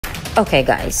Okay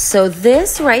guys, so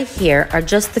this right here are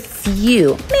just a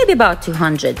few, maybe about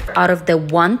 200 out of the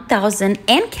 1,000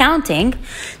 and counting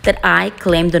that I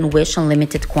claimed on Wish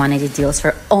unlimited quantity deals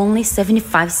for only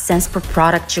 75 cents per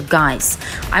product, you guys.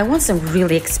 I want some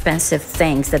really expensive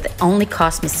things that only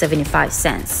cost me 75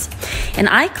 cents. And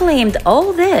I claimed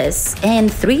all this in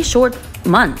 3 short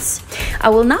months. I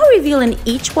will now reveal in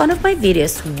each one of my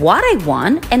videos what I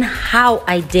won and how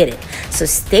I did it. So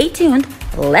stay tuned.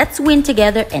 Let's win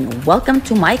together and welcome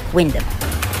to my Queendom.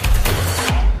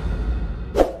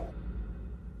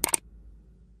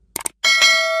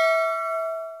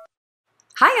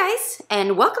 Hi guys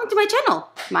and welcome to my channel.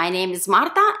 My name is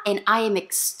Marta and I am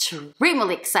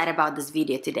extremely excited about this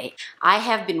video today. I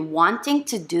have been wanting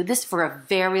to do this for a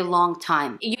very long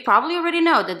time. You probably already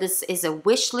know that this is a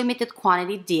Wish limited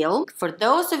quantity deal. For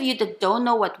those of you that don't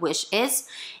know what Wish is,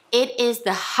 it is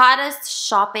the hottest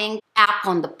shopping app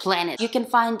on the planet. You can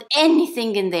find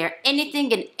anything in there,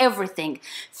 anything and everything.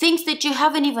 Things that you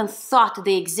haven't even thought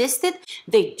they existed,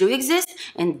 they do exist,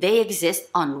 and they exist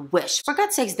on Wish. For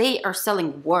God's sakes, they are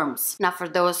selling worms. Now, for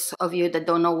those of you that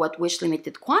don't know what Wish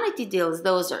limited quantity deals,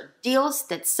 those are deals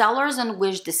that sellers on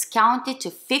Wish discounted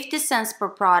to 50 cents per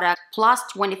product plus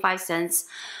 25 cents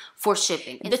for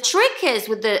shipping. The trick is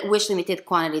with the Wish limited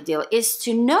quantity deal is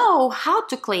to know how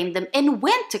to claim them and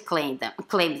when to claim them.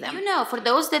 You know, for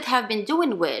those that have been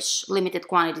doing Wish limited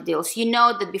quantity deals, you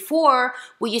know that before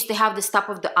we used to have this top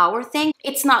of the hour thing.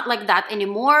 It's not like that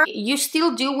anymore. You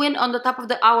still do win on the top of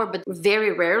the hour, but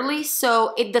very rarely.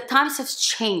 So the times have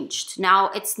changed. Now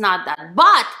it's not that,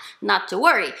 but not to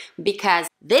worry because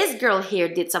this girl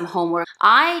here did some homework.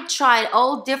 I tried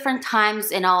all different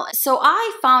times and all. So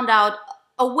I found out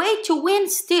a way to win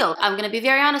still. I'm gonna be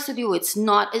very honest with you, it's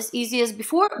not as easy as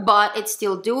before, but it's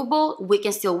still doable. We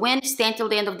can still win. Stay until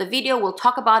the end of the video. We'll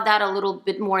talk about that a little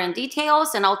bit more in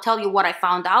details and I'll tell you what I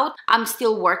found out. I'm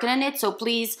still working on it, so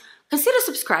please consider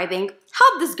subscribing,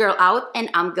 help this girl out,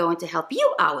 and I'm going to help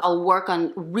you out. I'll work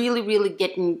on really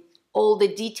getting all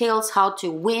the details, how to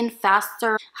win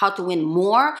faster, how to win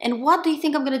more. And what do you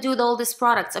think I'm gonna do with all these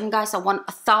products? I mean, guys, I won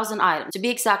 1,000 items. To be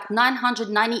exact,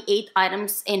 998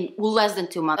 items in less than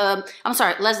 2 months. I'm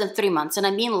sorry, less than 3 months. And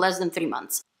I mean less than 3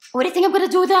 months. What do you think I'm gonna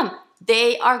do with them?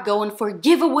 They are going for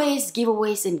giveaways,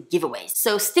 giveaways, and giveaways.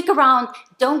 So stick around,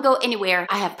 don't go anywhere.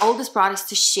 I have all these products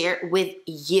to share with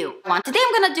you. Today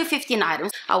I'm gonna do 15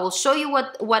 items. I will show you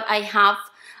what I have.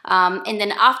 And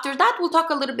then after that, we'll talk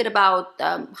a little bit about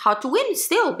how to win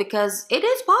still, because it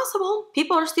is possible.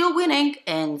 People are still winning,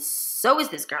 and so is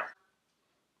this girl.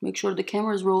 Make sure the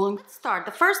camera is rolling. Let's start.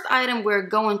 The first item we're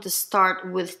going to start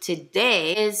with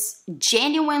today is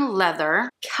genuine leather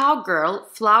cowgirl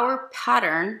flower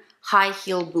pattern high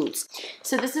heel boots.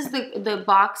 So this is the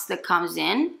box that comes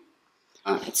in.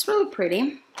 It's really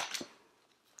pretty.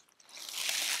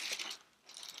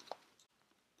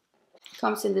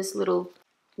 Comes in this little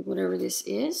whatever this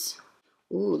is.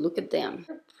 Ooh, look at them.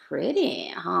 They're pretty,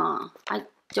 huh? I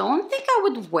don't think I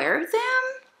would wear them,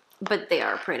 but they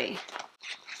are pretty.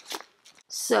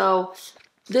 So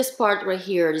this part right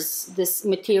here is this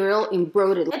material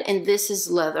embroidered, and this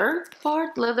is leather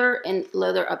part, leather and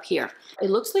leather up here. It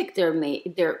looks like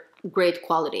they're great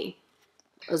quality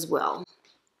as well.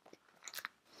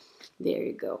 There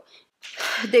you go.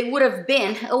 They would have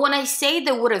been, when I say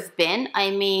they would have been, I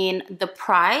mean the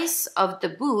price of the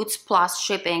boots plus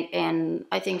shipping and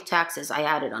I think taxes. I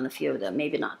added on a few of them,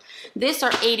 maybe not. These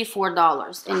are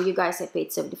 $84 and you guys, I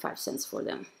paid 75 cents for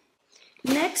them.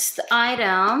 Next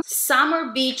item,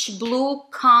 Summer Beach Blue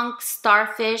Conch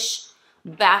Starfish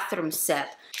Bathroom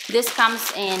Set. This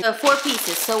comes in 4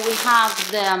 pieces. So we have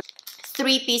the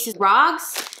 3 pieces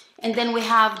rugs and then we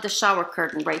have the shower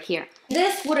curtain right here.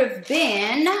 This would have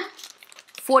been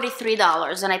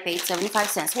 $43 and I paid 75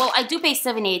 cents. Well, I do pay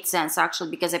 78 cents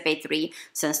actually because I paid 3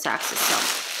 cents taxes, so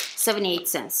 78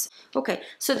 cents. Okay,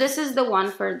 so this is the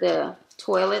one for the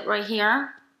toilet right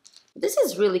here. This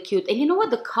is really cute. And you know what?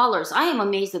 The colors, I am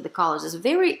amazed at the colors.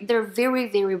 They're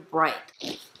very bright.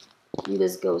 And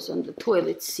this goes on the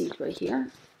toilet seat right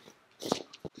here.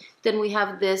 Then we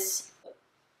have this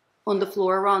on the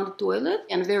floor around the toilet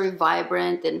and very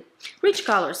vibrant and rich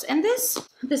colors. And this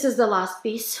is the last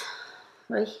piece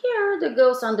right here that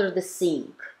goes under the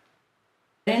sink.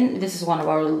 And this is one of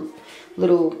our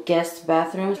little guest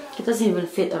bathrooms. It doesn't even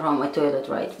fit around my toilet,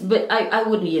 right? But I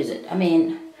wouldn't use it. I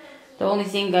mean, the only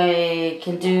thing I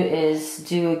can do is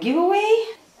do a giveaway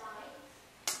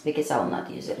because I will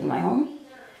not use it in my home.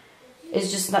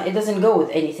 It's just not, it doesn't go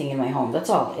with anything in my home, that's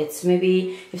all. It's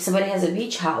maybe if somebody has a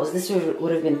beach house, this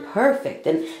would have been perfect.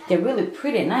 And they're really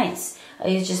pretty nice.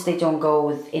 It's just they don't go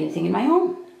with anything in my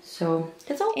home. So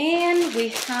that's all. And we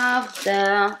have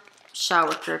the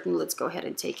shower curtain. Let's go ahead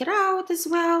and take it out as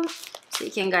well so you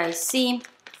can guys see.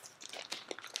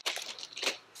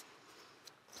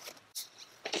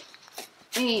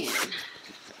 And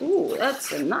ooh,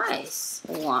 that's a nice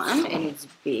one, and it's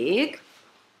big.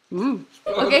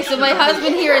 Okay, so my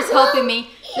husband here is helping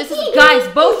me. This is,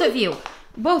 guys, both of you.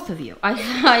 I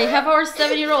have our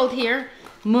 7-year-old here.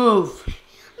 Move.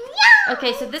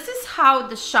 Okay, so this is how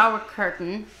the shower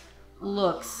curtain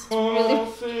looks.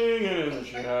 Really...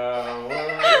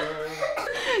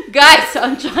 Guys,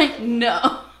 I'm trying.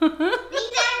 No.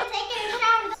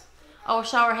 Our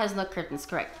shower has no curtains,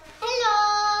 correct?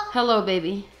 Hello. Hello,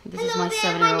 baby. This is my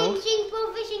 7-year-old. My name's James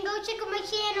Profession. Go check out my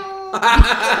channel.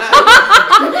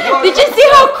 Did you see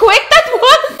how quick that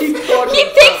was? He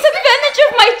takes advantage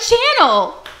of my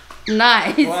channel.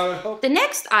 Nice. The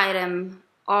next item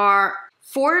are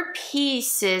 4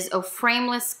 pieces of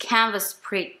frameless canvas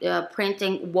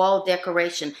printing wall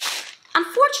decoration.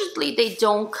 Unfortunately, they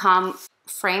don't come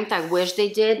framed. I wish they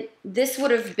did. This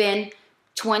would have been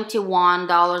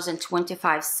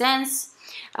 $21.25.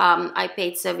 I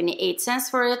paid 78 cents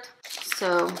for it.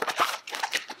 So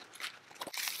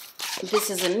this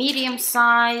is a medium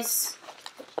size.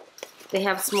 They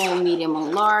have small, medium,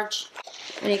 and large,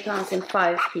 and it comes in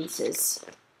 5 pieces.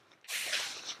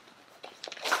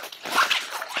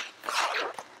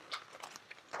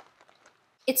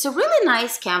 It's a really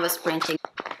nice canvas printing.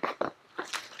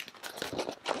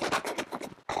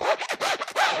 All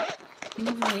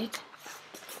right.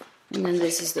 And then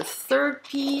this is the 3rd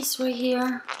piece right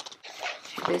here.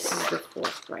 This is the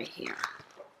 4th right here.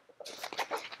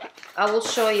 I will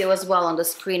show you as well on the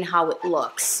screen how it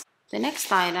looks. The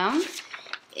next item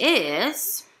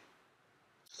is,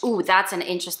 ooh, that's an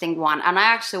interesting one. And I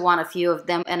actually want a few of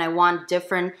them, and I want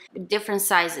different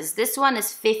sizes. This one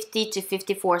is 50 to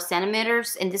 54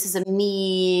 centimeters, and this is a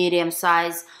medium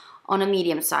size on a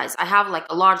medium size. I have like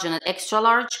a large and an extra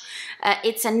large.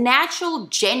 It's a natural,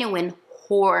 genuine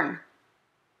horn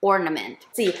ornament.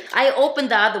 See, I opened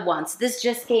the other ones. This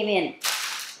just came in.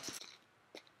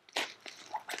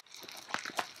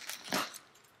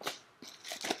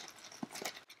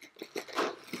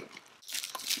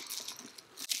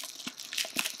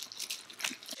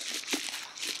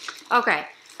 Okay,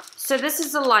 so this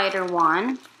is a lighter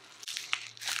one.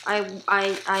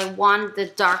 I want the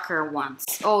darker ones.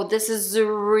 Oh, this is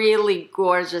really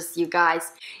gorgeous, you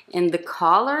guys. And the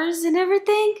colors and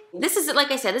everything. This is,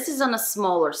 like I said, this is on a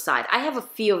smaller side. I have a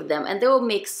few of them, and they will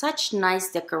make such nice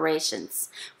decorations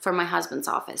for my husband's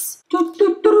office.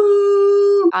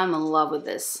 I'm in love with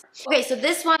this. Okay, so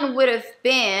this one would have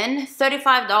been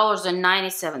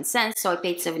 $35.97, so I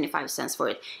paid 75 cents for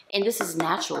it. And this is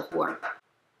natural horn.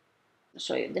 I'll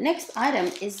show you. The next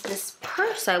item is this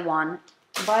purse I won.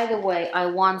 By the way, I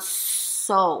won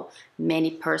so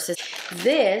many purses.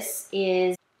 This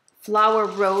is flower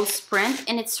rose print,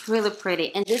 and it's really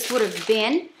pretty. And this would have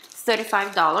been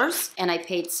 $35, and I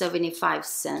paid 75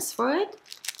 cents for it.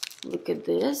 Look at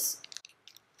this.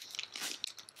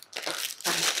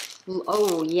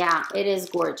 Oh yeah, it is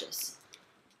gorgeous.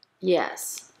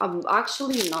 Yes.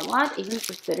 Actually, you know what? Even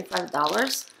for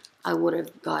 $35, I would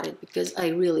have got it because I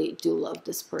really do love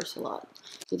this purse a lot.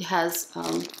 It has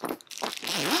a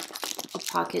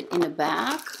pocket in the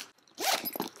back.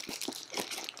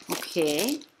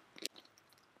 Okay.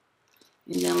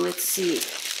 And then let's see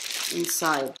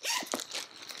inside.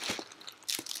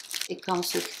 It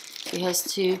comes with, it has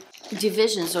 2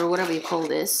 divisions or whatever you call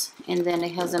this. And then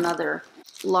it has another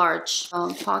large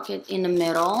pocket in the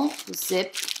middle,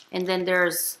 zip. And then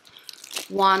there's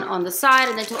one on the side,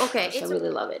 and then 2. Okay, I really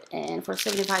love it. And for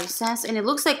 75 cents, and it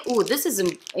looks like, ooh, this is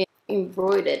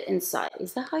embroidered inside.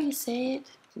 Is that how you say it?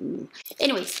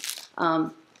 Anyways,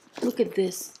 look at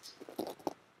this.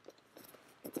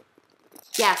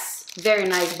 Yes, very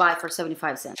nice buy for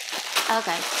 75 cents.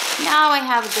 Okay, now I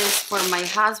have this for my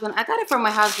husband. I got it for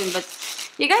my husband, but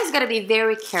you guys gotta be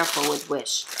very careful with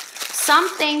Wish. Some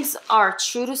things are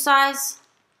true to size.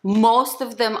 Most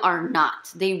of them are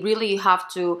not. They really have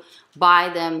to buy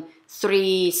them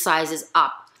 3 sizes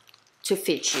up to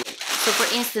fit you. So for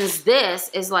instance, this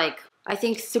is like, I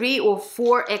think 3 or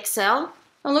 4 XL.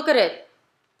 And look at it.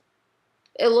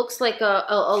 It looks like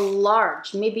a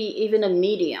large, maybe even a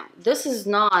medium. This is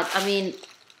not, I mean,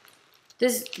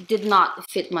 this did not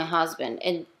fit my husband.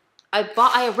 And I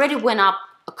already went up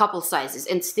a couple sizes,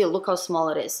 and still look how small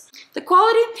it is. The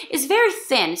quality is very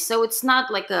thin, so it's not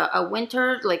like a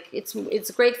winter, like it's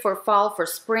great for fall, for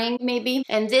spring maybe.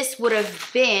 And this would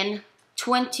have been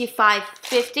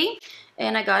 $25.50,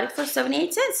 and I got it for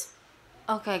 78 cents.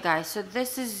 Okay guys, so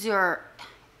this is your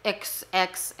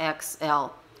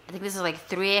XXXL I think this is like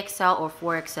 3XL or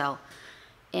 4XL.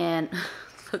 And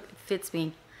look, it fits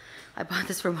me. I bought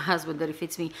this for my husband, but it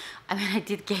fits me. I mean, I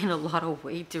did gain a lot of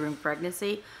weight during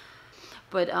pregnancy,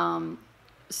 but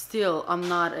still, I'm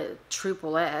not a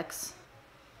XXX.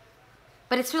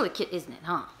 But it's really cute, isn't it,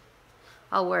 huh?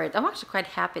 I'll wear it. I'm actually quite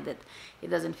happy that it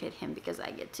doesn't fit him because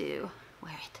I get to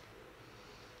wear it.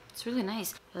 It's really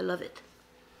nice. I love it.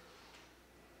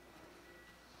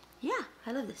 Yeah,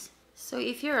 I love this. So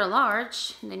if you're a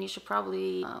large, then you should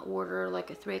probably order like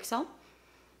a 3XL.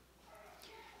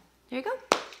 There you go.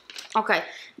 Okay,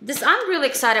 I'm really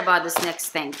excited about this next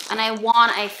thing. And I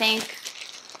think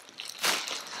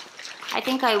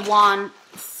I want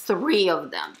 3 of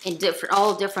them in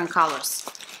all different colors.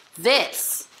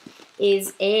 This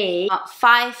is a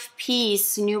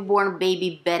 5-piece newborn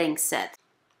baby bedding set.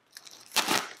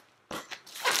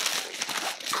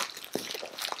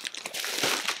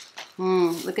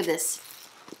 Look at this.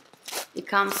 It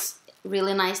comes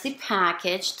really nicely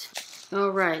packaged. All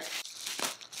right.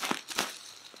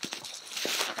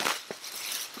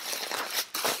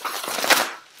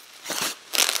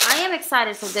 I am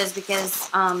excited for this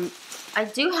because I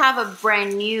do have a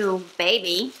brand new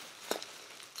baby.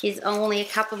 He's only a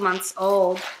couple months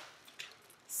old.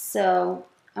 So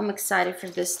I'm excited for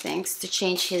this things to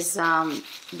change his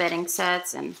bedding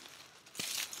sets and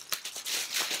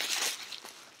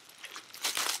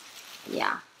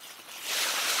yeah.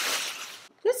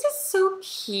 This is so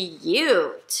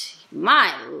cute.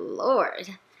 My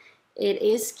Lord. It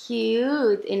is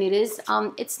cute and it is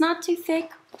it's not too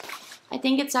thick. I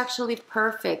think it's actually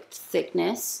perfect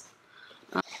thickness.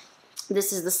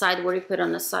 This is the side where you put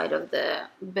on the side of the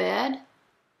bed.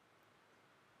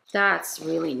 That's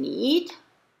really neat.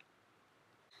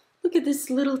 Look at this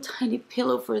little tiny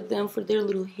pillow for them, for their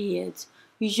little heads.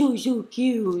 So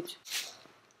cute.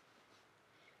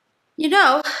 You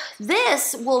know,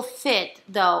 this will fit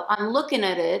though. I'm looking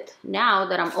at it now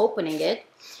that I'm opening it.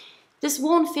 This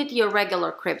won't fit your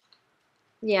regular crib.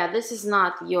 Yeah, this is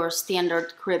not your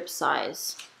standard crib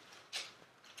size.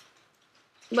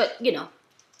 But, you know,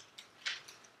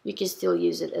 you can still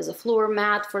use it as a floor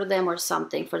mat for them or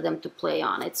something for them to play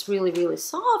on. It's really, really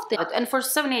soft. And for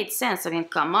 78 cents, I mean,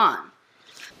 come on.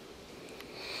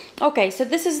 Okay, so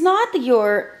this is not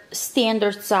your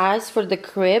standard size for the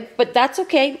crib, but that's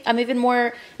okay. I'm even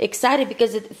more excited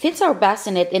because it fits our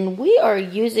bassinet and we are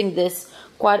using this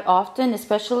quite often,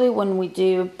 especially when we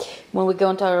go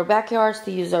into our backyards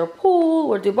to use our pool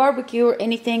or do barbecue or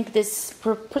anything. This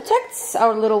protects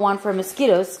our little one from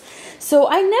mosquitoes. So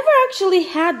I never actually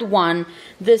had one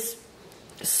this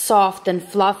soft and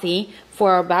fluffy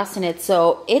for our bassinet,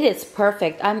 so it is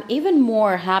perfect. I'm even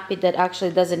more happy that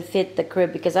actually doesn't fit the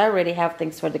crib because I already have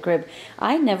things for the crib.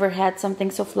 I never had something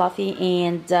so fluffy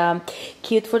and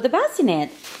cute for the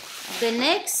bassinet. The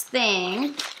next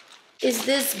thing is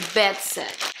this bed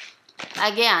set.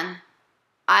 Again,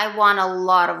 I want a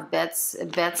lot of bed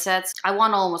sets. I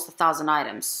want almost 1,000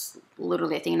 items.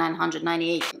 Literally, I think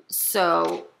 998.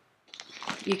 So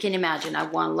you can imagine I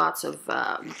want lots of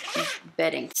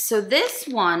bedding. So this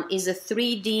one is a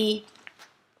 3D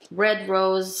red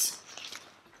rose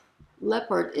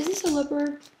leopard. Is this a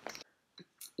leopard?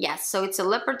 Yes, so it's a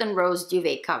leopard and rose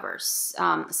duvet covers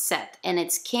set, and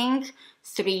it's king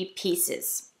 3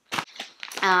 pieces.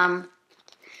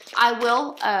 I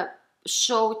will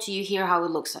show to you here how it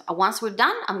looks. Once we're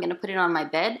done, I'm gonna put it on my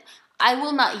bed. I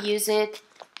will not use it.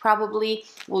 Probably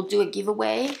we'll do a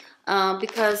giveaway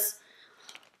because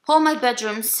all my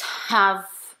bedrooms have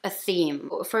a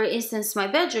theme. For instance, my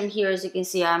bedroom here, as you can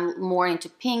see, I'm more into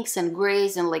pinks and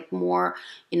grays and like more,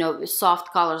 you know,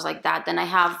 soft colors like that. Then I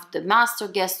have the master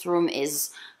guest room is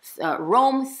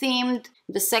Rome themed.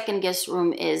 The second guest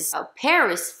room is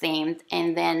Paris themed.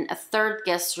 And then a third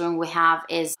guest room we have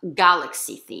is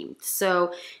Galaxy themed.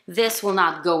 So this will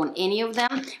not go in any of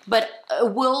them, but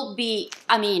will be,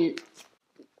 I mean,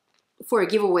 for a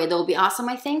giveaway, they'll be awesome,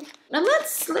 I think. Now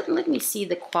let me see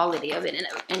the quality of it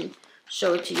and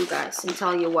show it to you guys and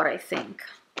tell you what I think.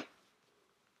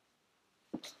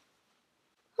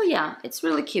 Oh yeah, it's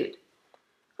really cute.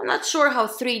 I'm not sure how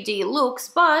 3D looks,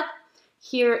 but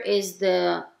here is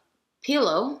the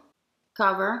pillow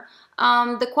cover.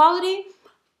 The quality,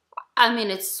 I mean,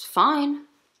 it's fine.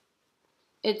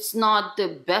 It's not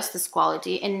the bestest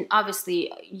quality, and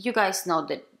obviously you guys know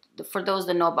that for those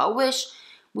that know about Wish,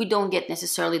 we don't get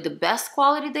necessarily the best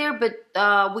quality there, but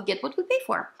we get what we pay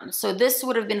for. So this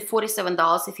would have been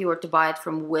 $47 if you were to buy it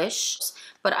from Wish,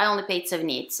 but I only paid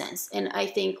 78 cents. And I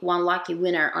think one lucky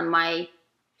winner on my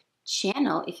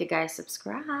channel, if you guys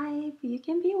subscribe, you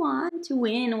can be one to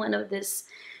win one of these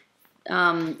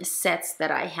sets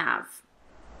that I have.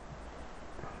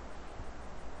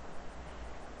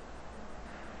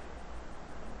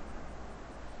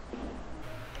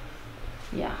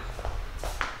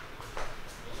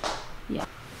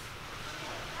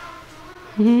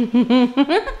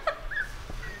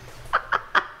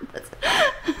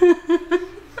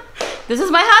 This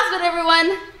is my husband,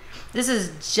 everyone. This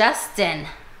is Justin.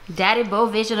 Daddy Bo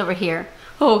Vision over here.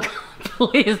 Oh, God,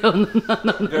 please. Oh, no.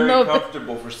 Very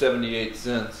comfortable for 78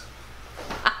 cents.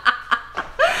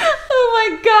 Oh my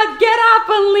God, get up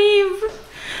and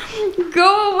leave.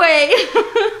 Go away.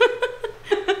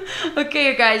 Okay,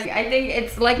 you guys, I think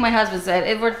it's like my husband said,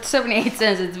 it worth 78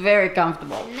 cents. It's very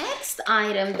comfortable. Next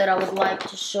item that I would like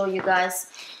to show you guys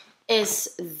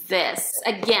is this.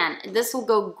 Again, this will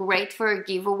go great for a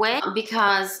giveaway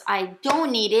because I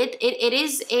don't need it. It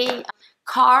is a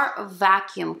car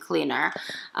vacuum cleaner.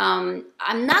 I'm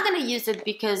not gonna use it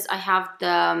because I have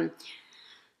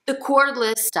the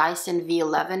cordless Dyson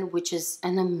V11, which is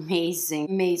an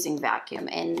amazing vacuum,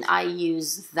 and I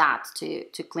use that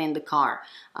to clean the car.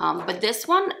 But this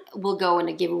one will go in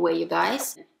a giveaway, you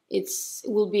guys. It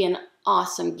will be an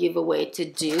awesome giveaway to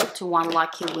do to one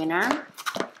lucky winner.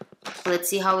 Let's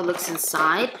see how it looks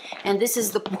inside. And this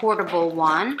is the portable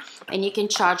one, and you can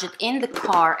charge it in the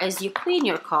car as you clean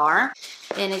your car.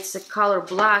 And it's the color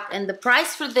black, and the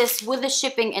price for this with the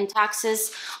shipping and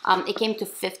taxes, it came to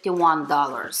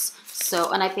 $51.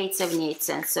 So, and I paid 78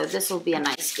 cents, so this will be a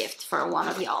nice gift for one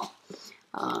of y'all.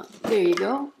 There you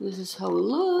go. This is how it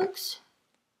looks.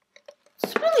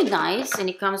 It's really nice, and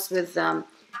it comes with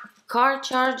car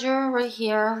charger right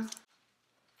here.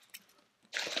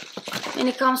 And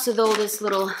it comes with all these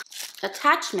little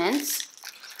attachments.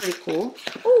 Pretty cool.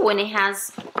 Oh, and it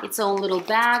has its own little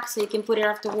bag, so you can put it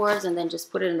afterwards and then just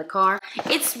put it in the car.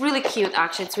 It's really cute,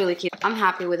 actually. It's really cute. I'm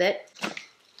happy with it,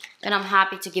 and I'm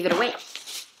happy to give it away.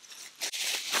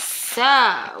 So,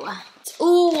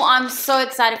 oh, I'm so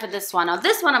excited for this one. Now,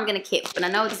 this one I'm gonna keep, and I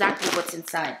know exactly what's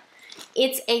inside.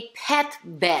 It's a pet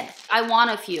bed. I want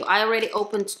a few. I already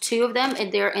opened 2 of them,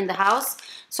 and they're in the house.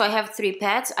 So I have 3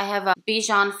 pets. I have a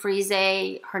Bichon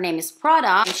Frise. Her name is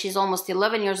Prada. She's almost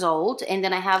 11 years old. And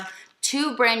then I have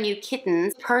 2 brand new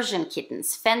kittens, Persian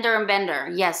kittens, Fender and Bender.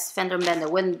 Yes, Fender and Bender.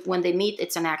 When they meet,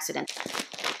 it's an accident.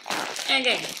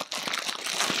 Okay.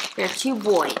 They're 2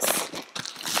 boys.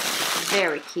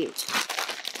 Very cute.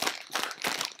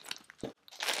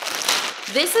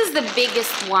 This is the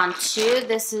biggest one too.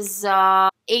 This is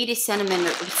 80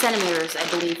 centimeters, I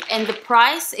believe. And the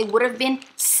price, it would have been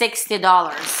 $60.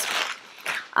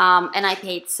 And I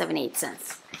paid 78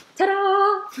 cents.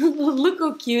 Ta-da! Look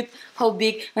how cute, how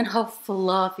big, and how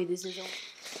fluffy this is.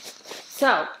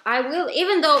 So, I will,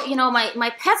 even though, you know,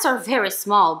 my pets are very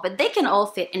small, but they can all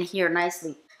fit in here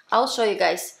nicely. I'll show you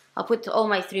guys. I'll put all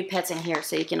my 3 pets in here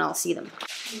so you can all see them.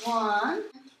 1,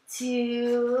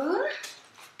 2...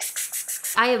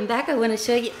 I am back. I want to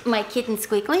show you my kittens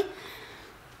quickly.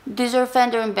 These are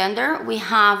Fender and Bender. We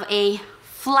have a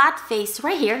flat face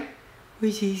right here,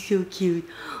 which is so cute.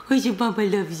 Oh, your mama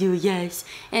loves you, yes.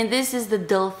 And this is the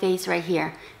dull face right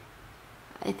here.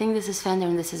 I think this is Fender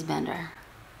and this is Bender.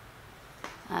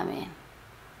 I mean,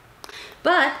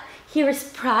 but here is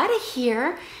Prada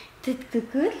here. The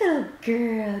good little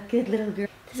girl, good little girl.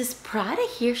 This is Prada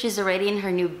here. She's already in her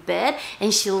new bed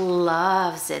and she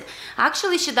loves it.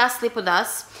 Actually, she does sleep with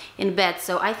us in bed,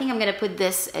 so I think I'm gonna put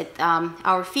this at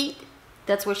our feet.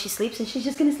 That's where she sleeps, and she's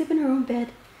just gonna sleep in her own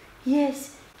bed.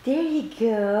 Yes, there you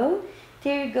go.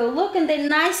 There you go. Look, and they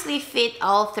nicely fit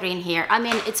all 3 in here. I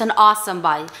mean, it's an awesome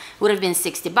buy. Would have been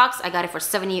 60 bucks. I got it for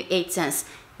 78 cents,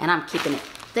 and I'm keeping it.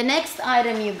 The next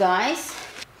item, you guys,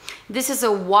 this is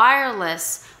a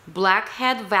wireless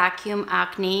blackhead vacuum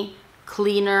acne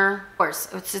cleaner. Of course,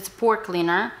 it's a pore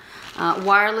cleaner,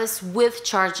 wireless with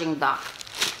charging dock.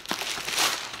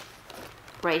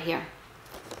 Right here.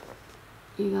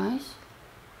 You guys.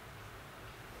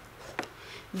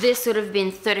 This would have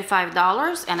been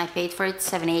 $35, and I paid for it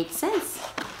 78 cents.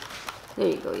 There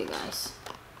you go, you guys.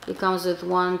 It comes with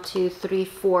 1, 2, 3,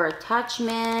 4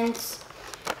 attachments,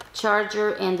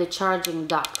 charger, and the charging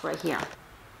dock right here.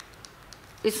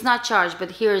 It's not charged,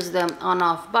 but here's the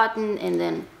on-off button, and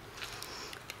then,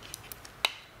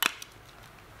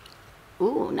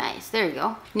 ooh, nice. There you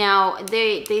go. Now,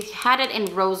 they had it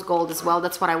in rose gold as well.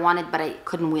 That's what I wanted, but I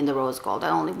couldn't win the rose gold. I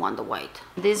only won the white.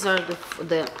 These are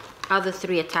the other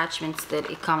 3 attachments that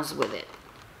it comes with it.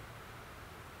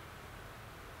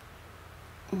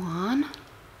 1.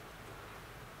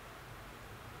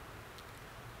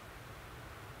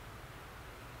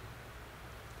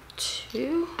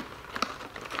 2.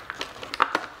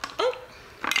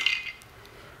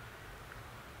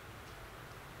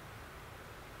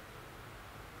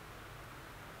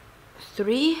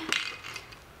 3,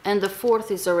 and the 4th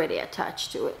is already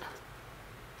attached to it.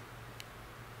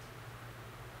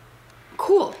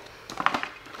 Cool.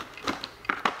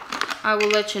 I will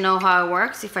let you know how it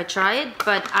works if I try it,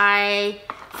 but I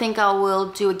think I will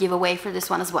do a giveaway for this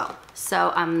one as well.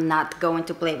 So I'm not going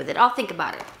to play with it. I'll think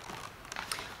about it.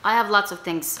 I have lots of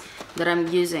things that I'm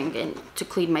using to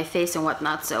clean my face and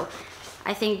whatnot, so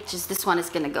I think just this one is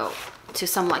gonna go to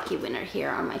some lucky winner here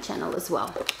on my channel as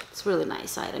well. It's a really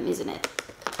nice item, isn't it?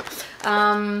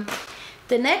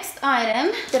 The next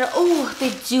item that oh,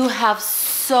 they do have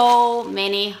so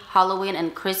many Halloween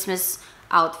and Christmas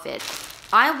outfits.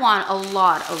 I want a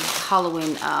lot of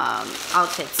Halloween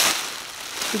outfits.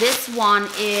 This one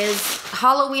is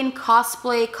Halloween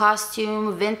cosplay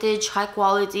costume, vintage, high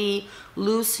quality,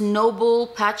 loose, noble,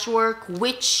 patchwork,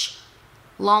 witch,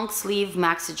 long sleeve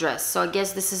maxi dress. So I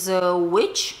guess this is a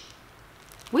witch.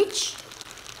 Witch?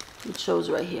 It shows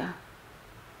right here.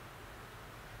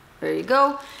 There you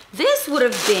go. This would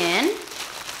have been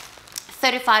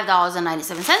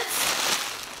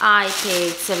 $35.97. I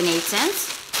paid 78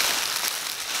 cents.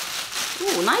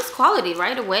 Ooh, nice quality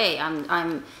right away.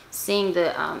 I'm seeing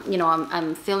the, you know,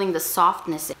 I'm feeling the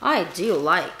softness. I do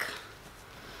like.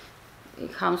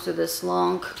 It comes with this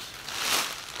long,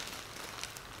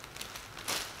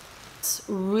 it's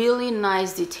really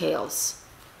nice details.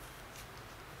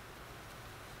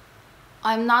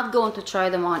 I'm not going to try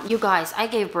them on. You guys, I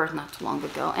gave birth not too long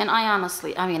ago, and I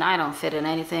honestly, I mean, I don't fit in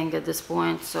anything at this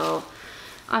point, so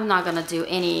I'm not gonna do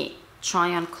any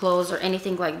try on clothes or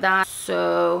anything like that.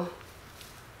 So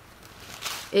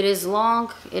it is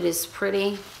long, it is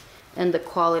pretty, and the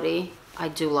quality, I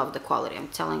do love the quality, I'm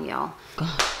telling y'all.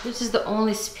 This is the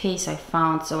only space I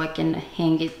found so I can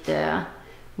hang it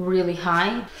really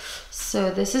high.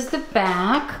 So this is the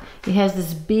back. It has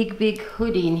this big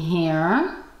hoodie in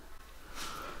here.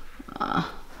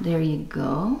 There you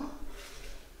go.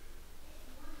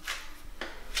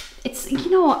 It's, you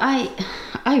know, I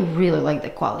really like the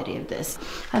quality of this.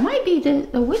 I might be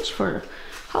the witch for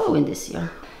Halloween this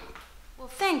year. Well,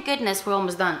 thank goodness we're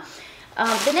almost done.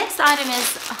 The next item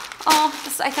is, oh,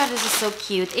 I thought this is so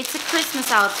cute. It's a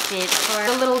Christmas outfit for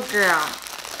a little girl.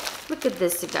 Look at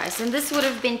this, you guys. And this would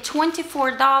have been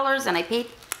 $24 and I paid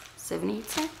 78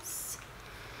 cents.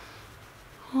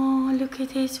 Oh, look at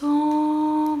this.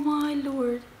 Oh, my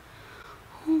Lord.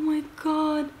 Oh, my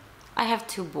God. I have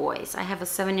two boys. I have a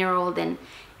 7-year-old and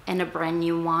a brand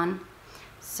new one.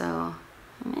 So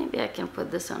maybe I can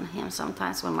put this on him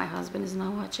sometimes when my husband is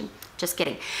not watching. Just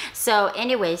kidding. So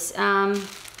anyways,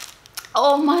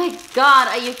 oh my God,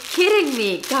 are you kidding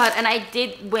me? God, and I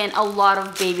did win a lot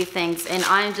of baby things, and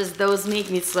I'm just, those make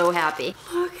me so happy.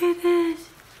 Look at this.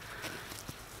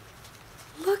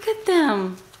 Look at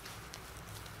them.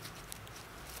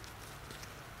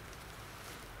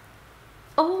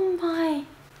 Oh my.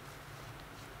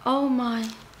 Oh my.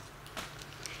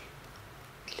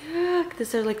 Look,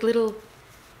 these are like little,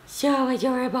 so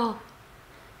adorable.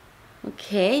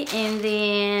 Okay, and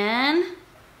then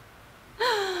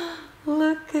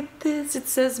look at this. It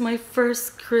says my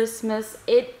first Christmas.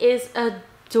 It is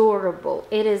adorable.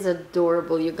 It is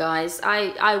adorable, you guys.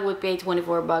 I would pay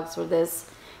 24 bucks for this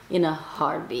in a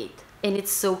heartbeat. And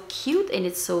it's so cute and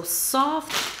it's so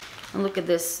soft. And look at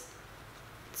this.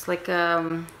 It's like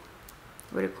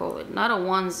what do you call it? Not a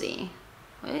onesie.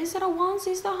 Is it a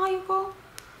onesie? Is that how you go?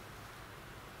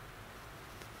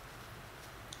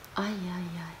 Ay, ay,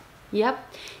 ay.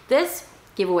 Yep, this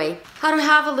giveaway. I don't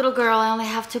have a little girl, I only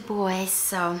have two boys,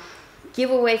 so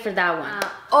giveaway for that one.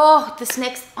 Oh, this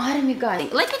next item, you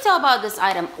guys. Let me tell about this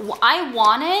item. I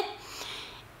want it,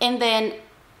 and then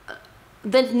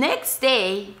the next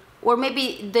day, or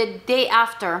maybe the day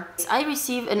after, I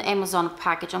received an Amazon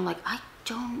package. I'm like,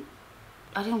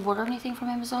 I didn't order anything from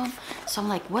Amazon. So I'm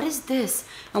like, what is this?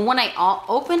 And when I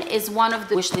open, is one of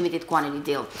the Wish limited quantity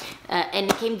deal. And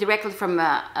it came directly from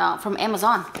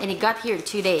Amazon. And it got here in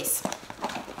 2 days.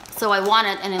 So I want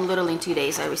it, and then literally in 2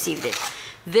 days I received it.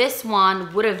 This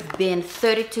one would have been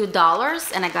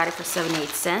 $32 and I got it for 78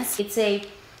 cents. It's a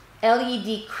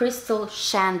LED crystal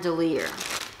chandelier.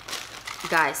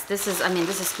 Guys, this is, I mean,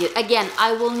 this is cute. Again,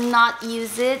 I will not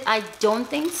use it. I don't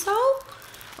think so.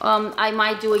 I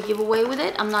might do a giveaway with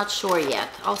it. I'm not sure yet.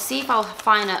 I'll see if I'll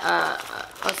find a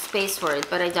space for it,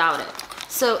 but I doubt it.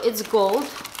 So it's gold.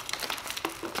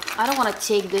 I don't want to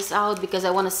take this out because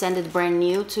I want to send it brand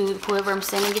new to whoever I'm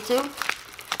sending it to.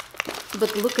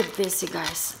 But look at this, you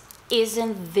guys.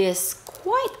 Isn't this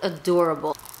quite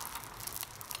adorable?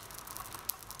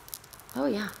 Oh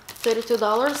yeah,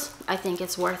 $32. I think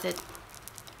it's worth it.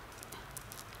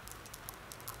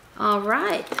 All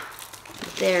right.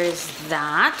 There's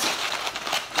that.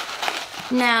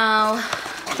 Now,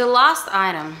 the last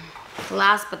item,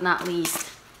 last but not least,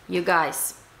 you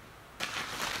guys.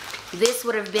 This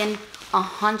would have been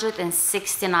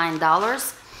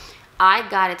 $169. I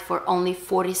got it for only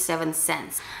 47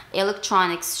 cents.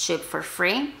 Electronics shipped for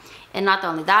free. And not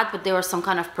only that, but there was some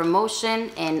kind of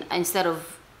promotion, and instead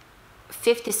of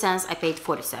 50 cents, I paid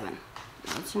 47.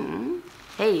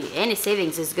 Hey, any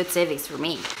savings is good savings for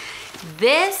me.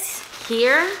 This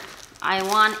here, I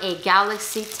want a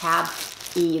Galaxy Tab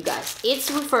E, you guys. It's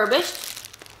refurbished,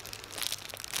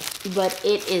 but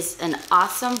it is an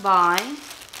awesome buy.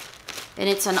 And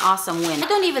it's an awesome win. I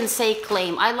don't even say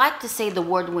claim. I like to say the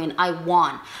word win. I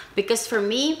won. Because for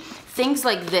me, things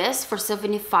like this for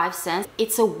 75 cents,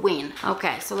 it's a win.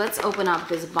 Okay, so let's open up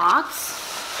this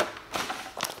box.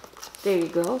 There you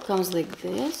go. Comes like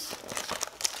this.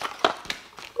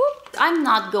 Oop. I'm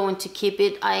not going to keep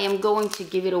it. I am going to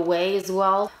give it away as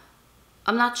well.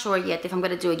 I'm not sure yet if I'm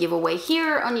going to do a giveaway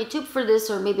here on YouTube for this,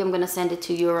 or maybe I'm going to send it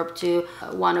to Europe to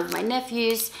one of my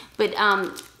nephews. But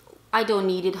I don't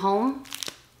need it home.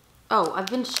 Oh, I've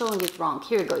been showing it wrong.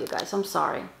 Here you go, you guys. I'm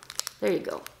sorry. There you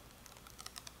go.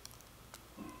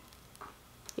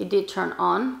 It did turn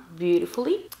on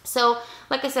beautifully. So,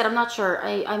 like I said, I'm not sure.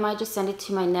 I might just send it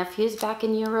to my nephews back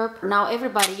in Europe. Now,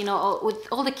 everybody, you know, with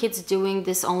all the kids doing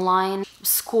this online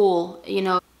school, you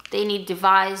know, they need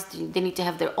device. They need to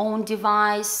have their own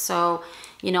device. So,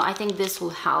 you know, I think this will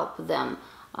help them.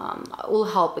 Will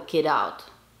help a kid out.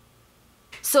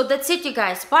 So that's it, you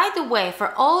guys. By the way,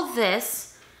 for all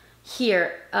this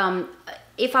here,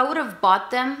 if I would have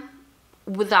bought them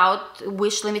without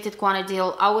Wish limited quantity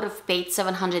deal, I would have paid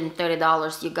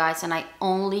 $730, you guys, and I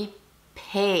only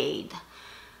paid,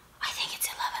 I think it's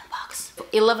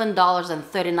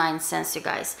 $11.39, you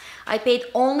guys. I paid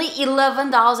only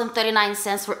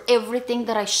 $11.39 for everything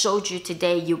that I showed you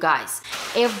today, you guys.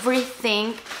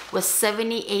 Everything was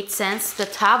 78 cents. The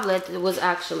tablet was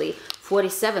actually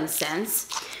 47 cents.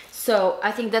 So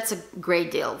I think that's a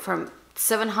great deal. From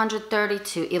 $730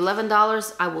 to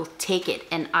 $11, I will take it,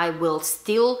 and I will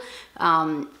still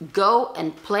go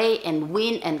and play and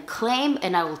win and claim,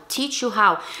 and I will teach you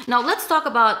how. Now let's talk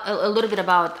about a little bit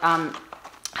about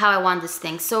how I won this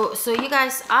thing. So you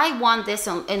guys, I won this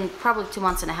in probably 2.5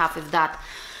 months, if that.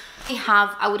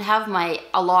 I would have my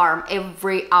alarm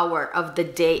every hour of the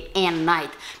day and night,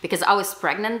 because I was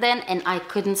pregnant then and I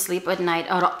couldn't sleep at night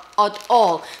at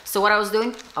all. So what I was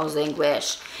doing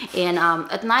Wish. And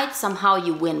at night, somehow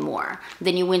you win more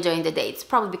than you win during the day. It's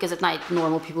probably because at night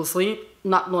normal people sleep,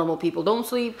 not normal people don't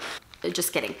sleep.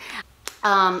 Just kidding.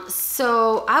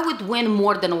 So I would win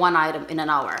more than one item in an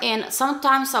hour, and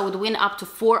sometimes I would win up to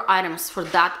 4 items for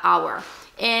that hour.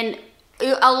 And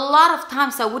a lot of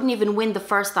times I wouldn't even win the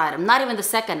first item, not even the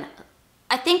second.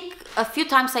 I think a few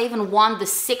times I even won the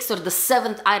 6th or the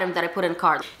 7th item that I put in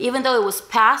card. Even though it was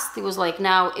past, it was like,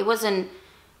 now it wasn't,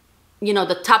 you know,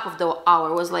 the top of the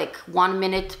hour. It was like 1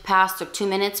 minute past or 2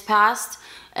 minutes past,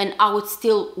 and I would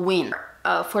still win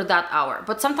for that hour.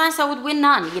 But sometimes I would win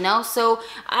none, you know. So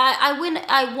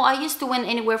I used to win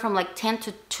anywhere from like 10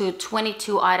 to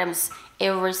 22 items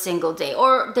every single day,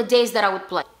 or the days that I would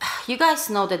play. You guys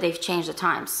know that they've changed the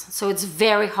times, so it's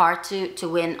very hard to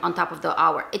win on top of the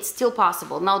hour. It's still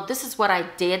possible. Now this is what I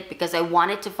did because I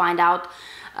wanted to find out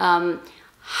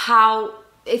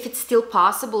if it's still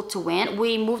possible to win.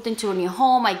 We moved into a new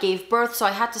home, I gave birth, so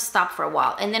I had to stop for a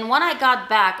while. And then when I got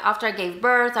back, after I gave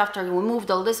birth, after we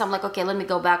moved all this, I'm like, okay, let me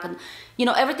go back. And you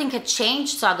know, everything had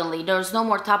changed suddenly. There's no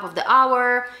more top of the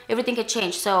hour, everything had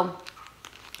changed. So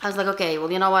I was like, okay,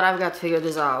 well, you know what? I've got to figure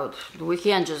this out. We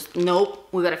can't just, nope,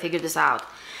 we got to figure this out.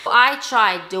 I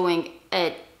tried doing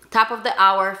it top of the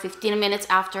hour, 15 minutes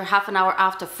after, half an hour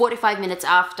after, 45 minutes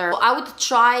after. I would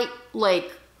try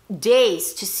like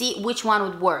days to see which one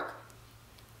would work.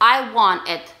 I won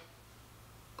at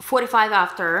 45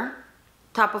 after,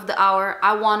 top of the hour.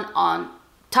 I won on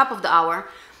top of the hour.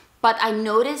 But I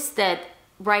noticed that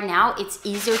right now it's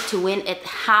easier to win at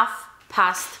half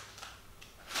past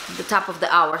the top of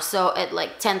the hour, so at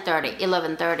like 10:30,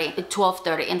 11:30,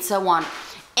 12:30, and so on,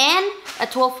 and at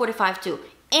 12:45 too,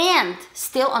 and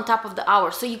still on top of the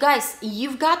hour. So you guys,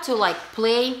 you've got to like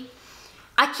play.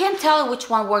 I can't tell which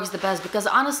one works the best, because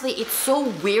honestly it's so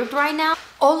weird right now.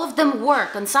 All of them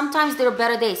work, and sometimes there are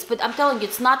better days, but I'm telling you,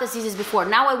 it's not as easy as before.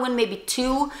 Now I win maybe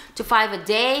 2 to 5 a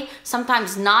day,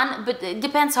 sometimes none, but it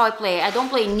depends how I play. I don't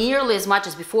play nearly as much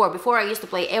as before. Before I used to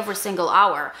play every single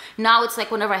hour. Now it's like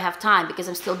whenever I have time, because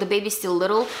the baby's still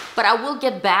little. But I will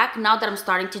get back, now that I'm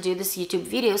starting to do this YouTube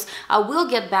videos, I will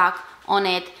get back on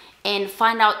it and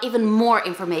find out even more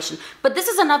information. But this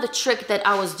is another trick that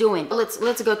I was doing.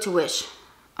 Let's go to Wish.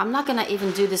 I'm not gonna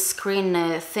even do the screen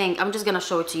thing. I'm just gonna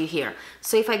show it to you here.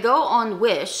 So if I go on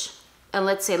Wish, and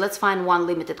let's find one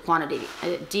limited quantity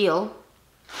deal.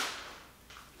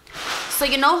 So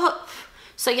you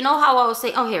know how I was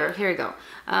saying, oh, here you go.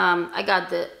 I got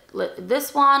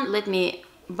this one. Let me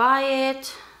buy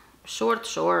it. Short,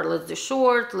 let's do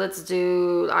short. Let's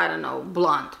do, I don't know,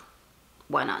 blonde.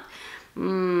 Why not?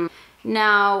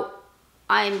 Now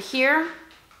I'm here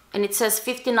and it says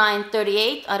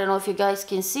 $59.38. I don't know if you guys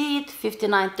can see it,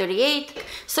 $59.38.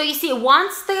 So you see,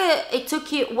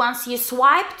 once you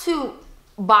swipe to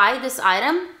buy this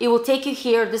item, it will take you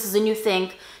here. This is a new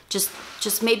thing, just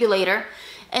maybe later.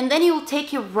 And then it will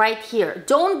take you right here.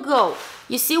 Don't go.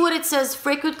 You see what it says,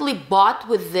 frequently bought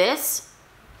with this?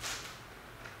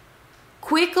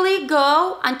 Quickly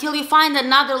go until you find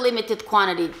another limited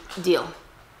quantity deal.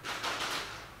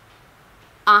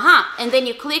 And then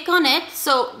you click on it.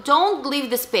 So don't leave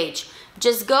this page.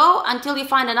 Just go until you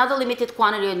find another limited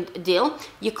quantity deal.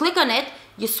 You click on it,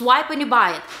 you swipe and you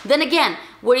buy it. Then again,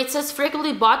 where it says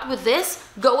frequently bought with this,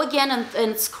 go again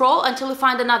and scroll until you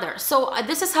find another. So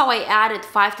this is how I added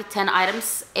 5 to 10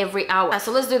 items every hour.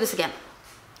 So let's do this again.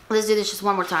 Let's do this just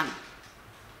one more time.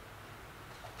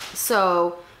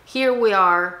 So here we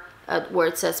are at where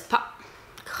it says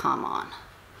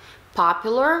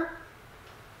popular.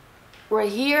 Right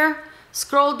here,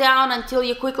 scroll down until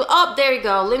you quickly, oh, there you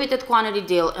go, limited quantity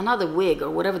deal, another wig or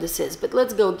whatever this is, but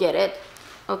let's go get it.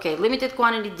 Okay, limited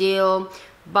quantity deal,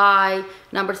 buy,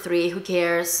 number 3, who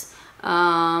cares?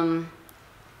 We're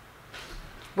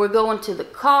going to the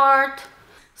cart,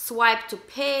 swipe to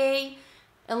pay,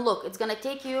 and look, it's gonna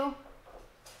take you,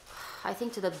 I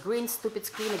think, to that green stupid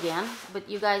screen again, but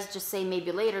you guys just say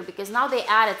maybe later, because now they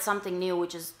added something new,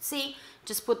 which is, see,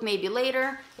 just put maybe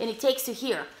later, and it takes you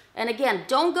here. And again,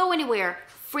 don't go anywhere.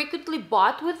 Frequently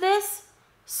bought with this,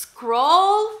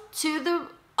 scroll to the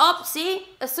up, see?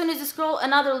 As soon as you scroll,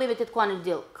 another limited quantity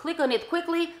deal. Click on it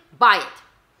quickly, buy it.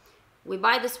 We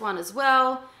buy this one as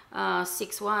well.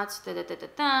 6 watts,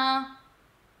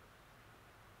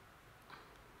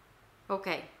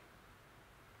 Okay.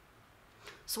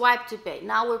 Swipe to pay.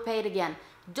 Now we're paid again.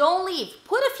 Don't leave.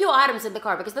 Put a few items in the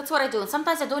cart, because that's what I do. And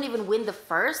sometimes I don't even win the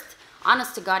first.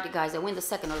 Honest to God, you guys, I win the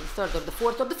second or the third or the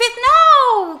fourth or the fifth.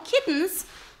 No, kittens.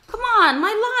 Come on,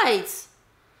 my lights.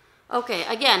 Okay,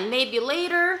 again, maybe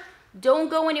later. Don't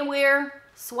go anywhere.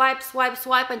 Swipe, swipe,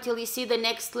 swipe until you see the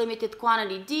next limited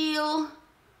quantity deal.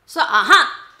 So,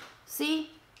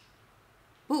 see?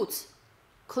 Boots.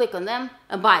 Click on them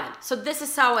and buy them. So this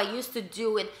is how I used to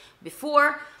do it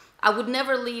before. I would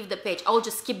never leave the page. I'll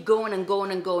just keep going and going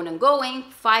and going and going.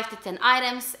 5 to 10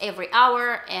 items every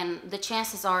hour, and the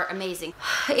chances are amazing.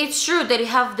 It's true that you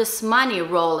have this money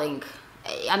rolling.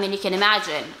 I mean, you can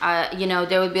imagine, you know,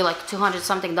 there would be like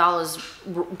 $200-something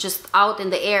just out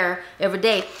in the air every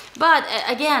day. But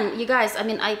again, you guys, I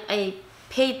mean, I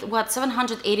paid, what,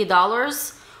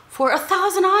 $780 for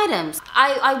 1,000 items.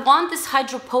 I want this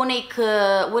hydroponic,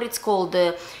 what it's called,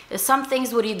 some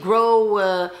things where you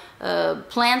grow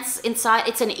plants inside.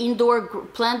 It's an indoor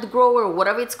plant grower, or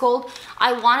whatever it's called.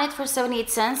 I want it for 78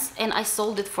 cents and I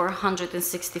sold it for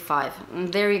 165.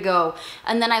 And there you go.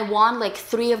 And then I won like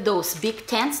 3 of those big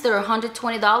tents. They're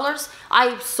 $120.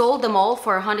 I sold them all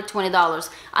for $120.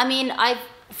 I mean,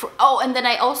 and then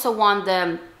I also won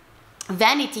the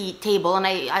vanity table, and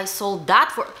I sold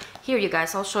that for, here you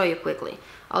guys, I'll show you quickly.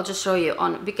 I'll just show you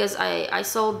on, because I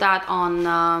sold that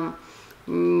on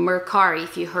Mercari,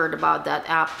 if you heard about that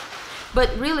app. But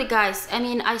really, guys, I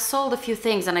mean, I sold a few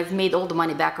things and I've made all the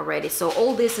money back already. So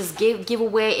all this is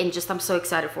giveaway, and just I'm so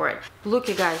excited for it. Look,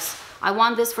 you guys, I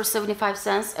won this for 75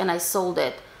 cents and I sold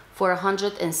it for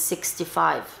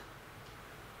 165.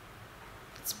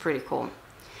 It's pretty cool.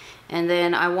 And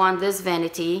then I won this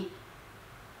vanity,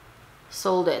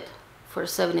 sold it for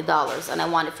 $70, and I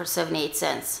want it for 78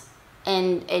 cents.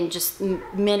 And just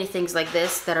many things like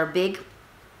this that are big.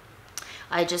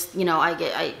 I just, you know,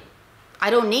 I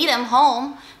don't need them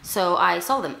home, so I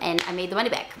sold them and I made the money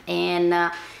back.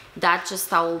 And that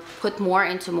just, I'll put more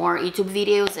into more YouTube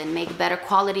videos and make better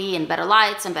quality and better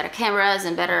lights and better cameras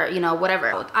and better, you know,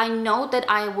 whatever. I know that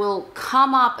I will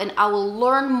come up and I will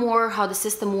learn more how the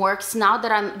system works now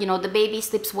that I'm, you know, the baby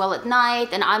sleeps well at night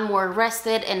and I'm more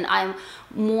rested, and I'm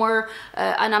more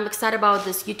and I'm excited about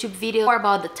this YouTube video, more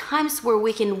about the times where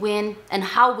we can win and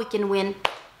how we can win.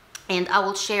 And I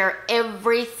will share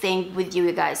everything with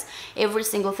you guys, every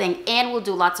single thing, and we'll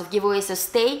do lots of giveaways. So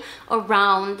stay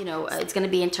around, you know, it's gonna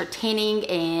be entertaining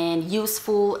and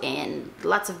useful, and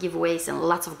lots of giveaways and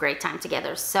lots of great time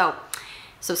together. So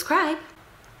subscribe,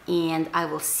 and I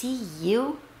will see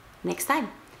you next time.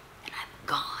 And I'm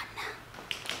gone.